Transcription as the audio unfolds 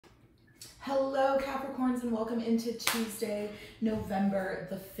Hello Capricorns and welcome into Tuesday, November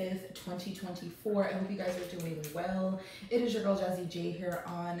the 5th, 2024. I hope you guys are doing well. It is your girl Jazzy J here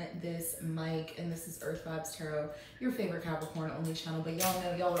on this mic, and this is Earth Vibes Tarot, your favorite Capricorn only channel. But y'all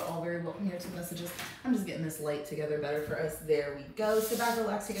know y'all are all very welcome here to messages. I'm just getting this light together better for us. There we go. Sit back,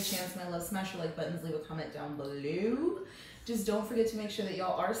 relax, take a chance, my love. Smash your like buttons, leave a comment down below. Just don't forget to make sure that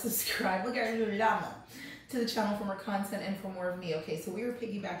y'all are subscribed. Look at your llama. To the channel for more content and for more of me. Okay, so we are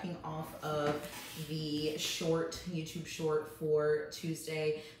piggybacking off of the YouTube short for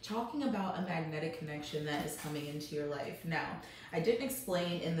Tuesday, talking about a magnetic connection that is coming into your life. Now, I didn't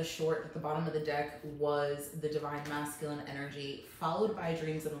explain in the short that the bottom of the deck was the divine masculine energy, followed by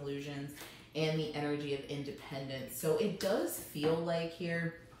dreams and illusions and the energy of independence. So it does feel like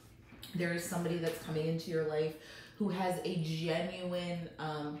here there is somebody that's coming into your life who has a genuine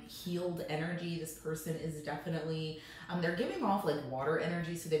healed energy. This person is definitely, they're giving off like water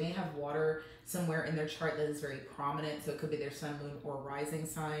energy. So they may have water somewhere in their chart that is very prominent. So it could be their sun, moon, or rising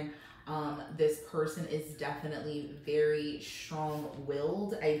sign. This person is definitely very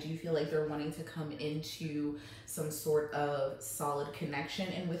strong-willed. I do feel like they're wanting to come into some sort of solid connection.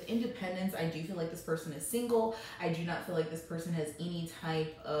 And with independence, I do feel like this person is single. I do not feel like this person has any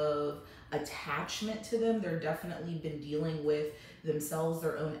type of attachment to them. They're definitely been dealing with themselves,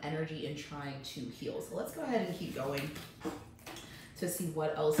 their own energy, and trying to heal. So let's go ahead and keep going to see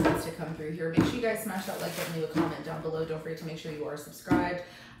what else needs to come through here. Make sure you guys smash that like button, leave a comment down below. Don't forget to make sure you are subscribed.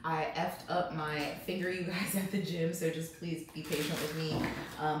 I effed up my finger, you guys, at the gym, so just please be patient with me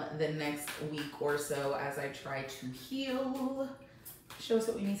the next week or so as I try to heal. Show us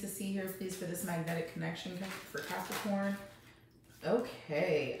what we need to see here, please, for this magnetic connection for Capricorn.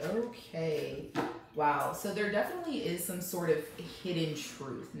 Okay. Wow, so there definitely is some sort of hidden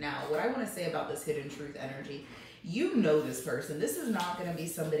truth. Now, what I want to say about this hidden truth energy, you know this person. This is not going to be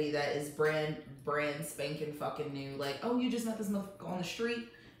somebody that is brand spanking fucking new. Like, oh, you just met this motherfucker on the street?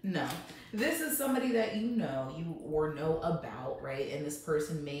 No. This is somebody that you know or know about, right? And this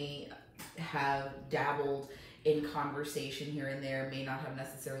person may have dabbled in conversation here and there, may not have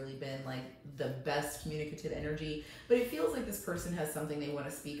necessarily been like the best communicative energy, but it feels like this person has something they want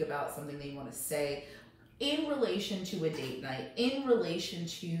to speak about, something they want to say in relation to a date night, in relation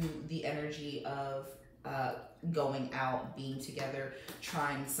to the energy of going out, being together,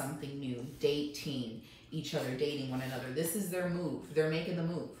 trying something new, dating each other, dating one another. This is their move. They're making the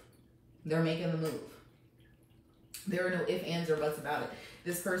move. They're making the move. There are no ifs, ands, or buts about it.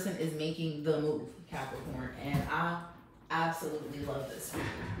 This person is making the move, Capricorn, and I absolutely love this.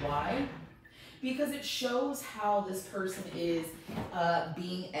 Why? Because it shows how this person is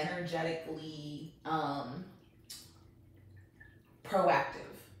being energetically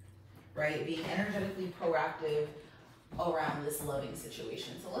proactive, right? Being energetically proactive around this loving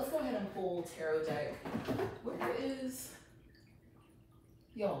situation. So let's go ahead and pull tarot deck. Where is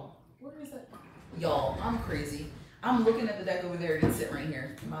y'all? Where is that? Y'all, I'm crazy. I'm looking at the deck over there and it's sitting right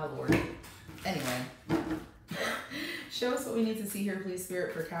here. My lord. Anyway, show us what we need to see here, please,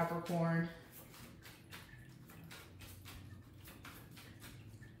 Spirit, for Capricorn.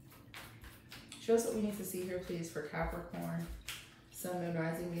 Show us what we need to see here, please, for Capricorn. Sun, Moon,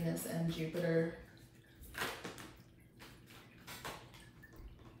 Rising, Venus, and Jupiter.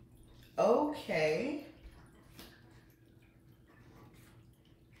 Okay.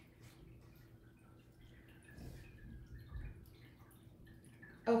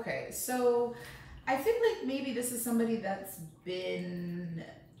 Okay, so I feel like maybe this is somebody that's been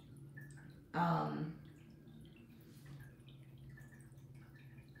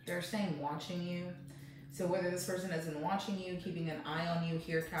they're saying watching you. So whether this person has been watching you, keeping an eye on you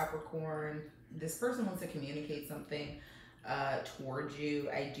here, Capricorn, this person wants to communicate something towards you.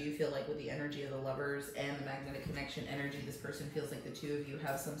 I do feel like with the energy of the Lovers and the magnetic connection energy, this person feels like the two of you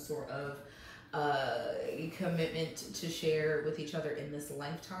have some sort of commitment to share with each other in this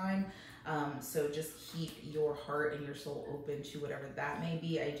lifetime. So just keep your heart and your soul open to whatever that may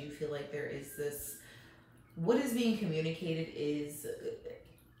be. I do feel like there is this, what is being communicated is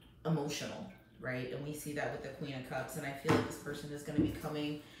emotional, right? And we see that with the Queen of Cups, and I feel like this person is going to be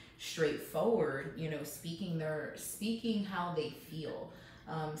coming straightforward, you know, speaking how they feel,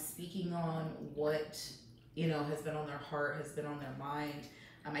 speaking on what, you know, has been on their heart, has been on their mind.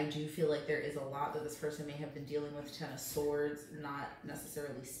 I do feel like there is a lot that this person may have been dealing with. Ten of Swords, not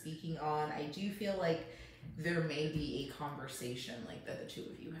necessarily speaking on. I do feel like there may be a conversation like that the two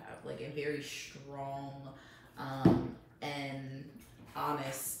of you have, like a very strong and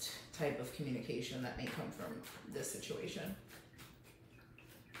honest type of communication that may come from this situation.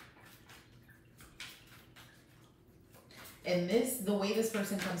 And the way this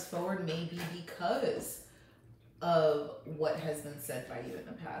person comes forward may be because of what has been said by you in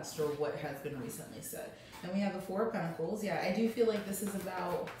the past or what has been recently said. And we have the Four of Pentacles. Yeah, I do feel like this is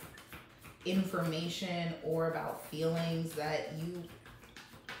about information or about feelings that you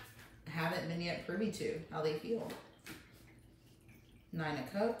haven't been yet privy to, how they feel. Nine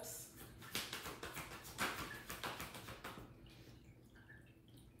of Cups.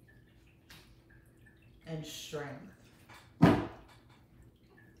 And Strength.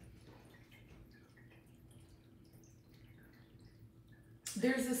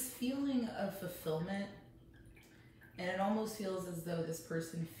 There's this feeling of fulfillment, and it almost feels as though this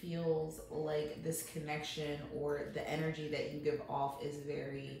person feels like this connection or the energy that you give off is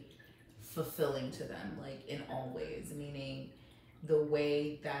very fulfilling to them, like in all ways, meaning the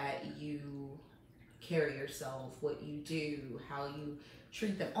way that you carry yourself, what you do, how you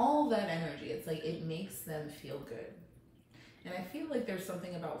treat them, all that energy. It's like it makes them feel good. And I feel like there's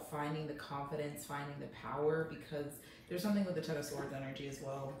something about finding the confidence, finding the power, because there's something with the Ten of Swords energy as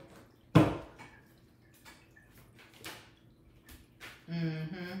well.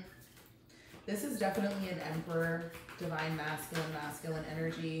 This is definitely an Emperor, divine masculine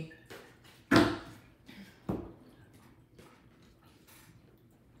energy.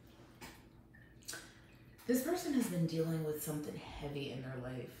 This person has been dealing with something heavy in their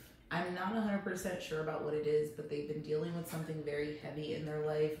life. I'm not 100% sure about what it is, but they've been dealing with something very heavy in their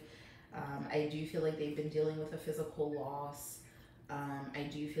life. I do feel like they've been dealing with a physical loss. I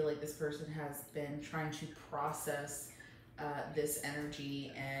do feel like this person has been trying to process this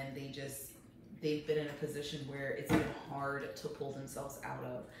energy, and they've been in a position where it's been hard to pull themselves out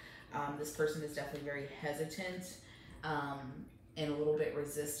of. This person is definitely very hesitant and a little bit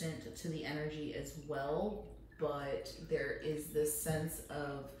resistant to the energy as well, but there is this sense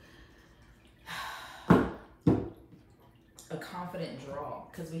of a confident draw,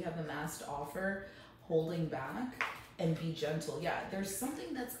 because we have the Masked Offer, holding back and be gentle. Yeah, there's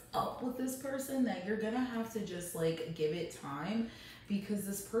something that's up with this person that you're gonna have to just like give it time, because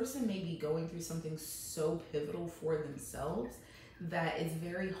this person may be going through something so pivotal for themselves that it's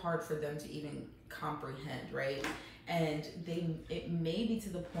very hard for them to even comprehend, right? And it may be to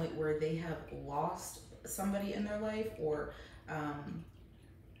the point where they have lost somebody in their life, or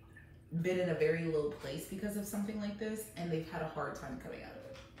been in a very low place because of something like this, and they've had a hard time coming out of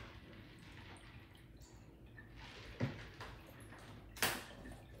it.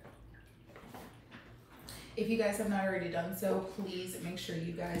 If you guys have not already done so, please make sure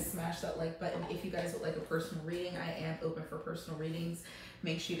you guys smash that like button. If you guys would like a personal reading, I am open for personal readings.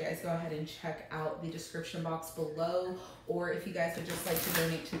 Make sure you guys go ahead and check out the description box below. Or if you guys would just like to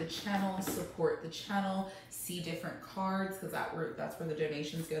donate to the channel, support the channel, see different cards, because that's where the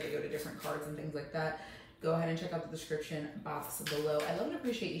donations go. They go to different cards and things like that. Go ahead and check out the description box below. I love and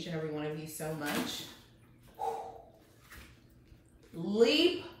appreciate each and every one of you so much.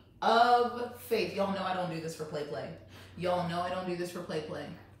 Leap of faith. Y'all know I don't do this for play. Y'all know I don't do this for play.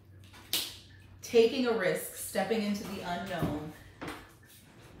 Taking a risk, stepping into the unknown,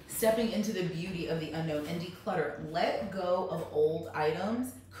 stepping into the beauty of the unknown, and declutter. Let go of old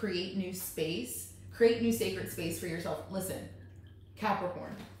items, create new space, create new sacred space for yourself. Listen,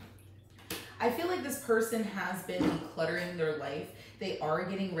 Capricorn, I feel like this person has been decluttering their life. They are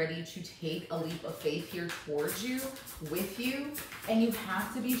getting ready to take a leap of faith here towards you, with you, and you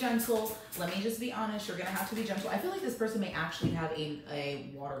have to be gentle. Let me just be honest, you're gonna have to be gentle. I feel like this person may actually have a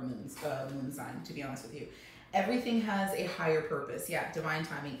water moon sign, to be honest with you. Everything has a higher purpose. Yeah, divine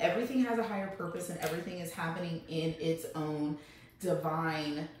timing. Everything has a higher purpose, and everything is happening in its own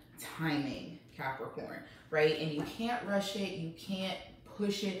divine timing, Capricorn, right? And you can't rush it. You can't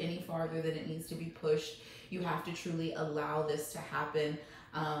push it any farther than it needs to be pushed. You have to truly allow this to happen.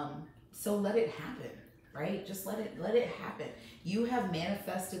 So let it happen, right? Just let it happen. You have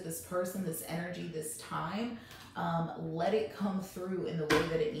manifested this person, this energy, this time. Let it come through in the way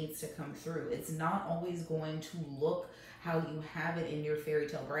that it needs to come through. It's not always going to look how you have it in your fairy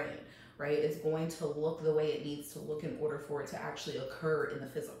tale brain, right? It's going to look the way it needs to look in order for it to actually occur in the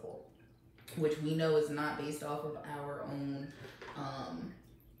physical, which we know is not based off of our own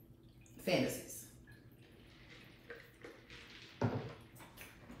fantasies.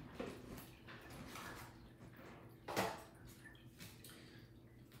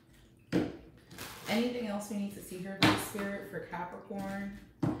 Anything else we need to see here, Holy Spirit, for Capricorn,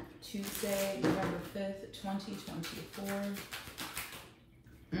 Tuesday, November 5th, 2024?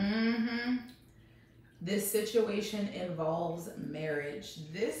 This situation involves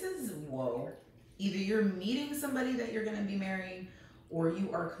marriage. This is, whoa. Either you're meeting somebody that you're going to be marrying, or you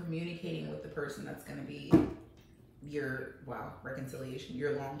are communicating with the person that's going to be your, wow, reconciliation,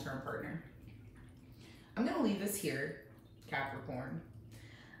 your long-term partner. I'm going to leave this here, Capricorn.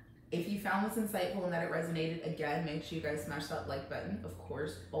 If you found this insightful and that it resonated, again, make sure you guys smash that like button. Of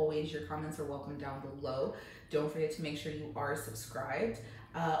course, always your comments are welcome down below. Don't forget to make sure you are subscribed.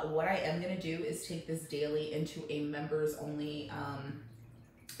 What I am going to do is take this daily into a members only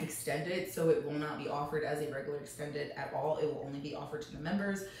extended, so it will not be offered as a regular extended at all. It will only be offered to the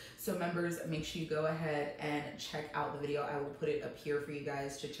members. So members, make sure you go ahead and check out the video. I will put it up here for you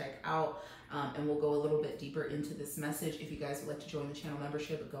guys to check out, and we'll go a little bit deeper into this message. If you guys would like to join the channel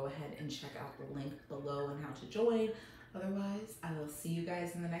membership, go ahead and check out the link below and how to join. Otherwise, I will see you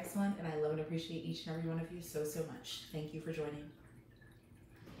guys in the next one, and I love and appreciate each and every one of you so much. Thank you for joining.